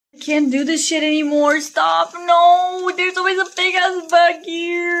can't do this shit anymore. Stop. No, there's always a big ass bug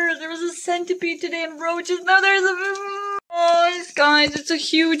here. There was a centipede today and roaches. Now there's a... Oh, guys, it's a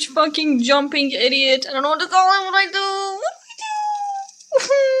huge fucking jumping idiot. I don't know what to call him. What do I do? What do I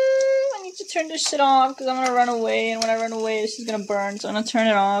do? I need to turn this shit off because I'm gonna run away. And when I run away, she's gonna burn. So I'm gonna turn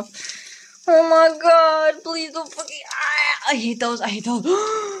it off. Oh my god, please don't fucking... I hate those. I hate those.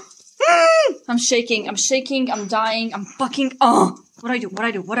 I'm shaking, I'm dying, I'm fucking, what do I do,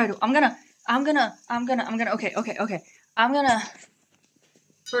 I'm gonna, okay, I'm gonna,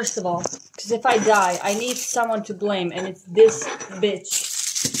 first of all, because if I die, I need someone to blame, and it's this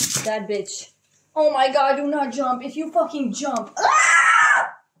bitch, that bitch. Oh my god, do not jump, if you fucking jump,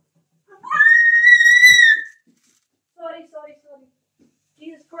 Sorry,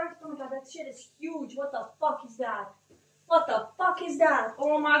 Jesus Christ, oh my god, that shit is huge, what the fuck is that? What the fuck is that?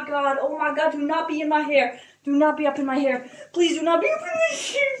 Oh my god, do not be in my hair. Do not be up in my hair. Please do not be up in my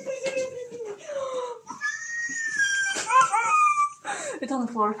hair. It's on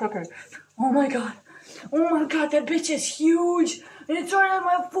the floor, fucker. Oh my god, that bitch is huge. And it's right at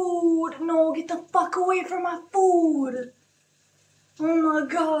my food. No, get the fuck away from my food. Oh my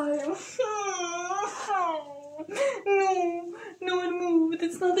god. No, it moved.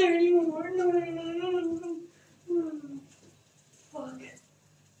 It's not there anymore. No.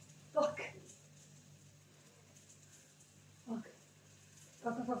 Fuck.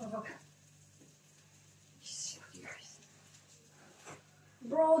 Jesus fucking Christ.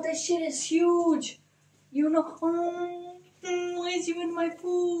 Bro, that shit is huge. You know, why is you in my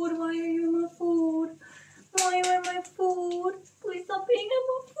food? Why are you in my food? Why are you in my food? Please stop being in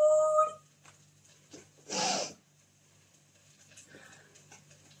my food.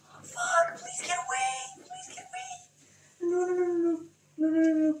 Fuck, please get away.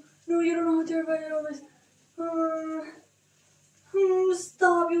 No, you don't know how terrified I was.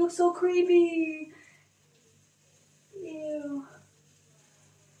 Stop, you look so creepy. Ew,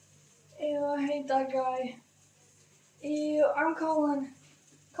 I hate that guy. Ew, I'm calling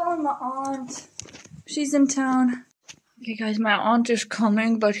my aunt. She's in town. Okay guys, my aunt is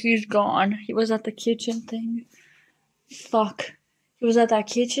coming, but he's gone. He was at the kitchen thing. Fuck. He was at that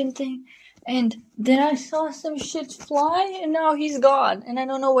kitchen thing. And then I saw some shit fly, and now he's gone, and I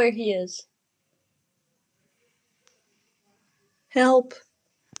don't know where he is. Help.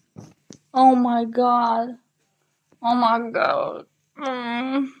 Oh my god. Oh my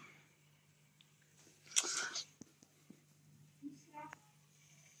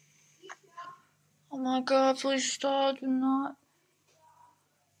god, please stop, do not.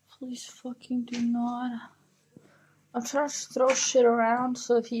 Please fucking do not. I'm trying to throw shit around,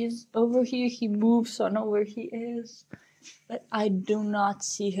 so if he's over here, he moves, so I know where he is. But I do not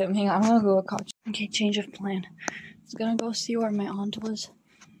see him. Hang on, I'm gonna go couch. Okay, change of plan. I was gonna go see where my aunt was.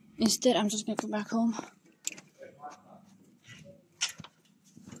 Instead, I'm just gonna come back home.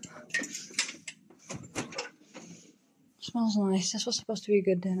 Smells nice. This was supposed to be a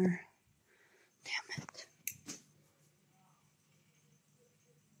good dinner. Damn it.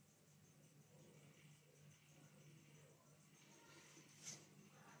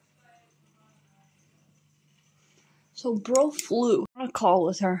 So bro flew on a call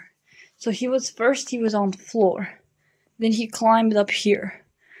with her. So he was on the floor. Then he climbed up here.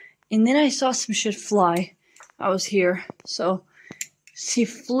 And then I saw some shit fly. I was here. So he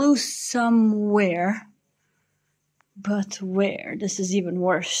flew somewhere. But where? This is even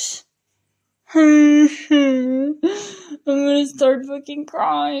worse. I'm gonna start fucking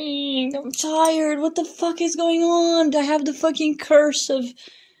crying. I'm tired. What the fuck is going on? I have the fucking curse of...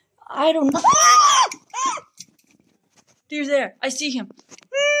 I don't know. He's there. I see him.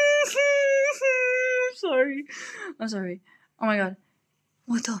 I'm sorry. Oh my god.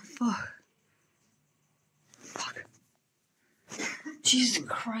 What the fuck? Fuck. Jesus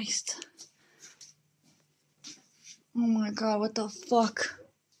Christ. Oh my god, what the fuck?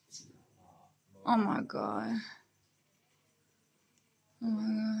 Oh my god. Oh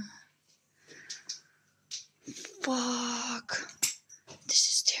my god. Fuck. This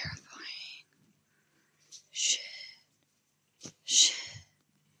is terrifying.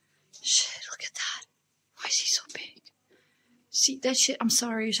 Shit, look at that. Why is he so big? See, that shit, I'm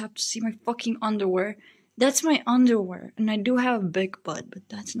sorry, you just have to see my fucking underwear. That's my underwear, and I do have a big butt, but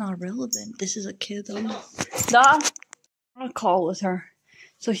that's not relevant. This is a kid, though. I'm on a call with her.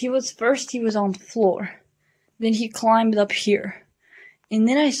 So he was on the floor. Then he climbed up here. And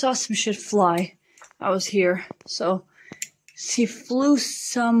then I saw some shit fly. I was here. So he flew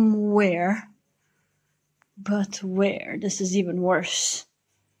somewhere. But where? This is even worse.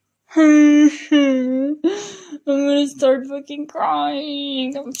 I'm gonna start fucking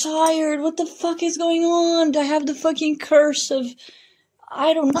crying. I'm tired. What the fuck is going on? I have the fucking curse of...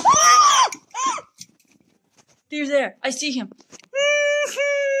 I don't know. He's there. I see him.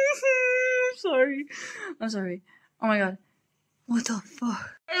 Sorry. I'm sorry. Oh my god. What the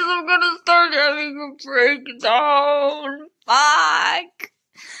fuck? I'm gonna start having a breakdown. Fuck.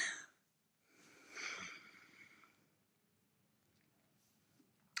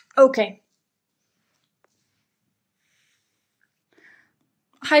 Okay.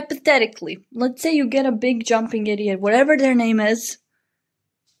 Hypothetically, let's say you get a big jumping idiot, whatever their name is.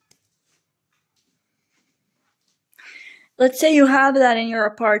 Let's say you have that in your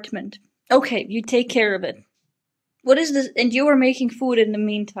apartment. Okay, you take care of it. What is this? And you are making food in the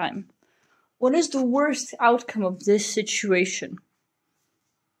meantime. What is the worst outcome of this situation?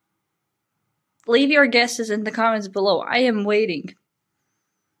 Leave your guesses in the comments below. I am waiting.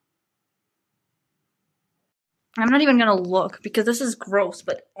 I'm not even gonna look because this is gross,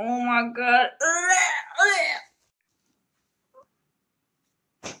 but oh my god.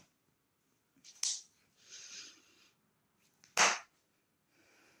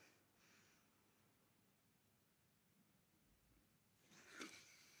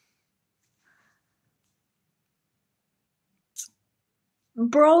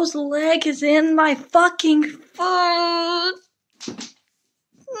 Bro's leg is in my fucking food.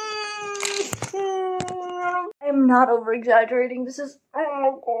 I'm not over exaggerating. This is,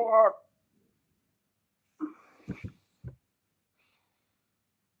 oh god.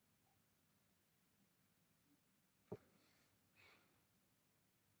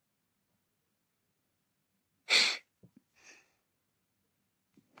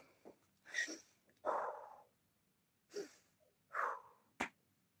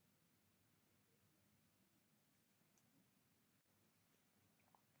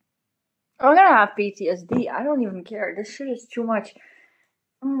 I'm gonna have PTSD. I don't even care. This shit is too much.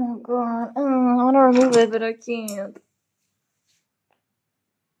 Oh god. I wanna remove it, but I can't.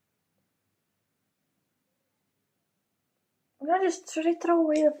 I'm gonna just should I throw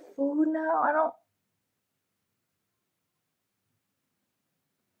away the food now? I don't.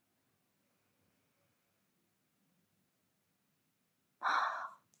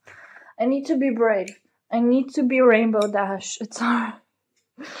 I need to be brave. I need to be Rainbow Dash. It's alright.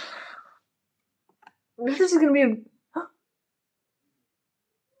 This is gonna be a...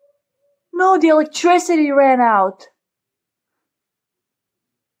 No, the electricity ran out.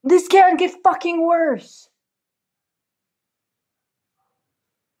 This can't get fucking worse.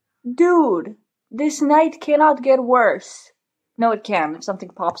 Dude, this night cannot get worse. No, it can if something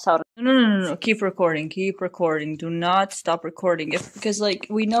pops out. No. Keep recording. Keep recording. Do not stop recording. Because, like,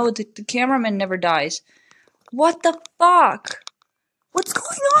 we know that the cameraman never dies. What the fuck? What's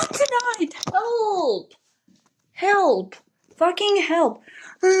going on tonight? Help! Help! Fucking help!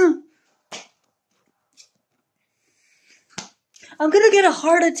 I'm gonna get a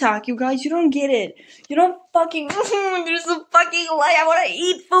heart attack, you guys. You don't get it. You don't fucking... There's a fucking light. I wanna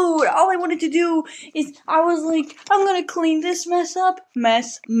eat food. All I wanted to do is... I was like, I'm gonna clean this mess up.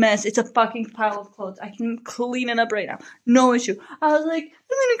 Mess. It's a fucking pile of clothes. I can clean it up right now. No issue. I was like,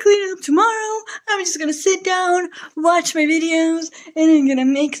 I'm gonna clean it up tomorrow. I'm just gonna sit down, watch my videos, and I'm gonna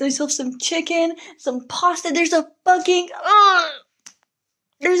make myself some chicken, some pasta. There's a fucking...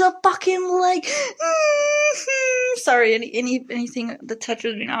 There's a fucking leg. Sorry, anything that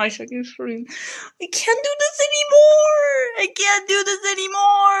touches me now, I fucking scream. I can't do this anymore. I can't do this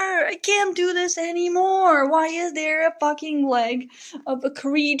anymore. I can't do this anymore. Why is there a fucking leg of a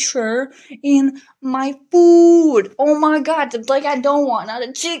creature in my food? Oh my god, the leg I don't want, not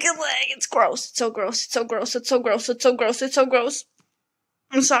a chicken leg. It's gross. It's so gross. It's so gross. It's so gross. It's so gross. It's so gross.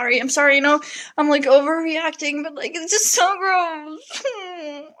 I'm sorry, you know, I'm like overreacting, but like, it's just so gross.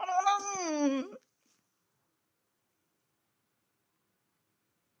 I don't know.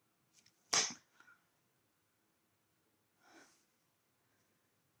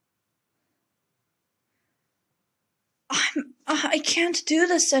 I can't do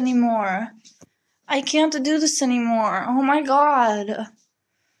this anymore. I can't do this anymore. Oh my god.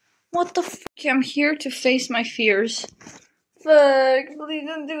 What the fuck? I'm here to face my fears. Fuck, please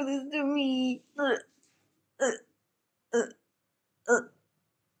don't do this to me.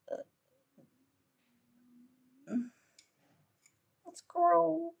 That's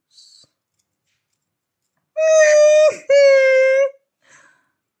gross.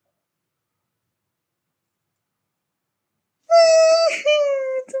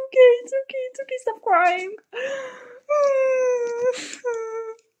 It's okay, stop crying.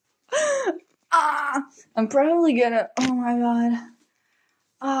 I'm probably gonna, oh my god.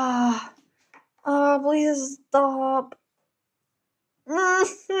 Please stop.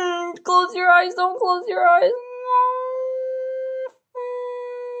 Close your eyes, don't close your eyes.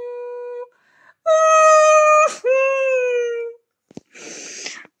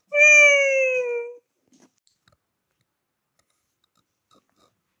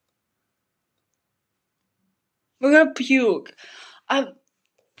 We're gonna puke. I'm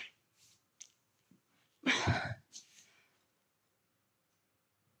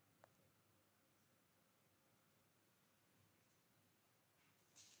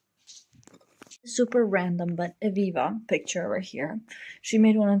super random, but Aviva, picture over here, she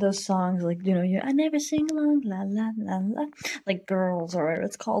made one of those songs like, you know, I never sing along, la la la la, like Girls or whatever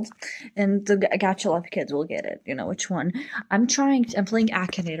it's called, and the Gacha Life kids will get it, you know which one. I'm playing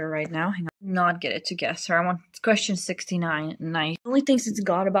Akinator right now. Hang on, not get it to guess her. I want question 69. Nice. The only things it's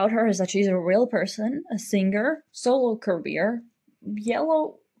got about her is that she's a real person, a singer, solo career,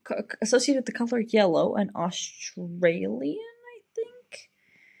 yellow, associated with the color yellow, and Australian,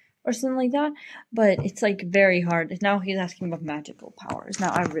 or something like that, but it's like very hard. Now he's asking about magical powers. Now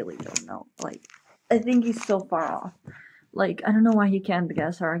I really don't know. Like, I think he's so far off. Like, I don't know why he can't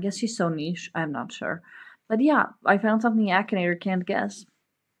guess her. I guess he's so niche. I'm not sure. But yeah, I found something Akinator can't guess.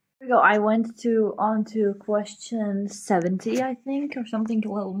 Here we go. I went on to question 70, I think, or something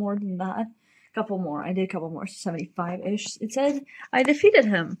a little more than that. Couple more. I did a couple more. 75-ish. It said I defeated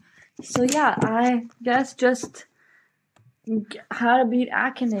him. So yeah, I guess just how to beat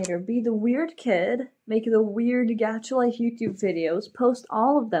Akinator. Be the weird kid, make the weird Gacha Life YouTube videos, post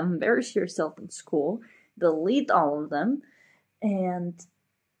all of them, embarrass yourself in school, delete all of them, and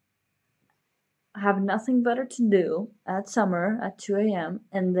have nothing better to do at summer at 2 a.m.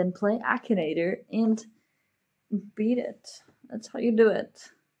 and then play Akinator and beat it. That's how you do it.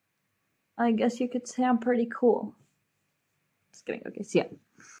 I guess you could say I'm pretty cool. Just kidding. Okay, so yeah.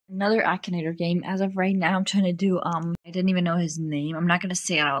 Another Akinator game. As of right now, I'm trying to do, I didn't even know his name. I'm not gonna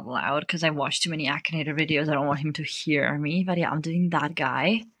say it out loud because I watched too many Akinator videos. I don't want him to hear me. But yeah, I'm doing that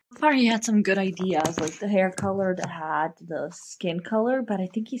guy. So far, he had some good ideas, like the hair color, the hat, the skin color, but I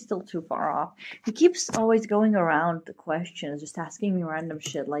think he's still too far off. He keeps always going around the questions, just asking me random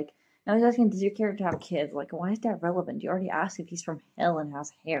shit. Like, now he's asking, does your character have kids? Like, why is that relevant? You already asked if he's from hell and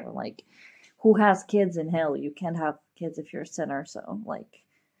has hair. Like, who has kids in hell? You can't have kids if you're a sinner, so, like,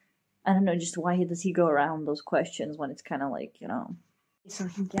 I don't know, just why does he go around those questions when it's kind of like, you know. So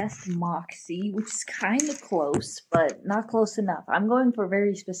he guessed Moxie, which is kind of close, but not close enough. I'm going for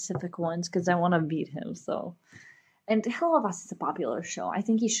very specific ones because I want to beat him, so. And Hell of Us is a popular show. I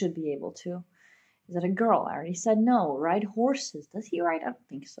think he should be able to. Is it a girl? I already said no. Ride horses. Does he ride? I don't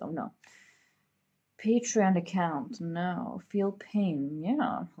think so, no. Patreon account. No. Feel pain. Yeah,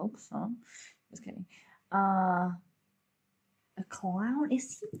 I hope so. Just kidding. A clown?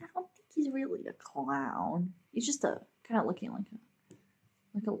 Is he? I don't think he's really a clown. He's just a kind of looking like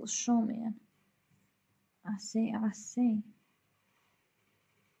a little showman. I see. Ow,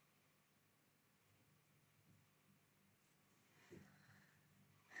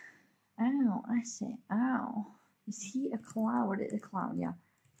 I see. Ow. Is he a clown? Or a clown? Yeah.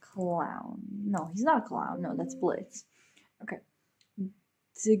 Clown. No, he's not a clown. No, that's Blitz. Okay.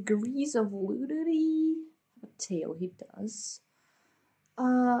 Degrees of Ludity. A tail, he does.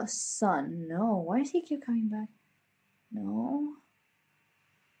 Sun. No. Why does he keep coming back? No.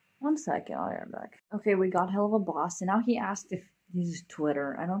 1 second, I'll be right back. Okay, we got Hell of a Boss, and now he asked if he uses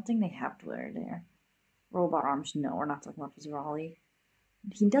Twitter. I don't think they have Twitter there. Robot Arms, no, we're not talking about Raleigh.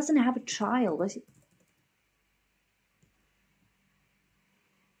 He doesn't have a child, does he?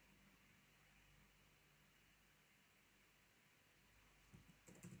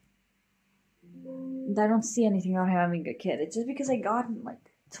 I don't see anything about him having a kid. It's just because I got him like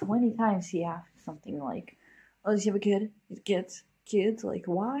 20 times he asked something like, oh, does he have a kid? Kids? Like,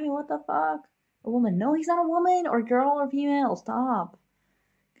 why? What the fuck? A woman? No, he's not a woman or girl or female. Stop.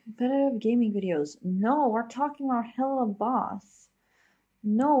 Competitive gaming videos. No, we're talking about Hell of a Boss.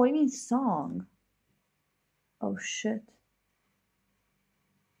 No, what do you mean song? Oh shit.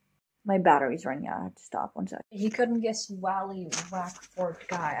 My battery's running out. I have to stop 1 second. He couldn't guess Wally Wackford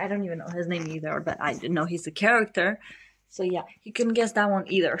guy. I don't even know his name either, but I didn't know he's a character. So yeah, he couldn't guess that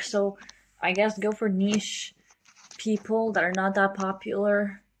one either. So I guess go for niche people that are not that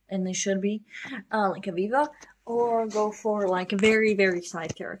popular, and they should be, like Aviva, or go for like very, very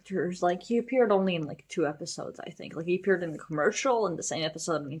side characters. Like he appeared only in like 2 episodes, I think. Like he appeared in the commercial in the same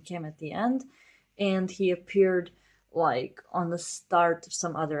episode and he came at the end, and he appeared like on the start of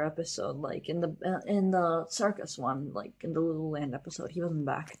some other episode, like in the circus one, like in the Lululand episode. He wasn't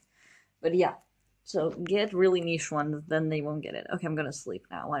back, but yeah. So get really niche ones, then they won't get it. Okay, I'm gonna sleep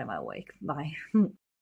now. Why am I awake? Bye.